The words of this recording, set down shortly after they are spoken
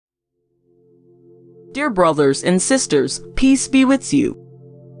Dear brothers and sisters, peace be with you.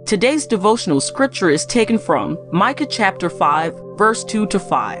 Today's devotional scripture is taken from Micah chapter 5, verse 2 to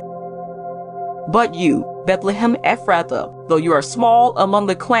 5. But you, Bethlehem Ephrathah, though you are small among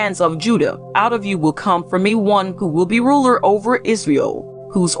the clans of Judah, out of you will come for me one who will be ruler over Israel,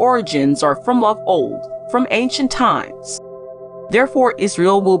 whose origins are from of old, from ancient times. Therefore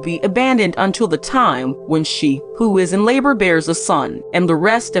Israel will be abandoned until the time when she who is in labor bears a son, and the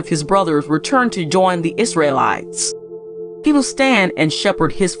rest of his brothers return to join the Israelites. He will stand and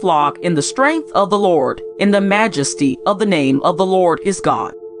shepherd his flock in the strength of the Lord, in the majesty of the name of the Lord his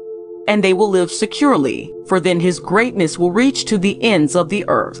God. And they will live securely, for then his greatness will reach to the ends of the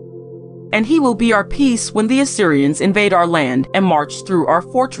earth. And he will be our peace when the Assyrians invade our land and march through our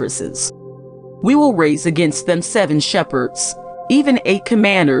fortresses. We will raise against them 7 shepherds, even 8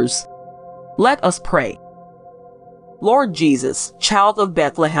 commanders. Let us pray. Lord Jesus, child of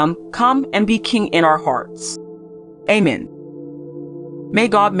Bethlehem, come and be king in our hearts. Amen. May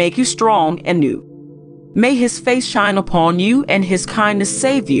God make you strong and new. May his face shine upon you and his kindness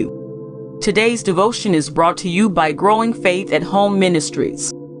save you. Today's devotion is brought to you by Growing Faith at Home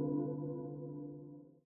Ministries.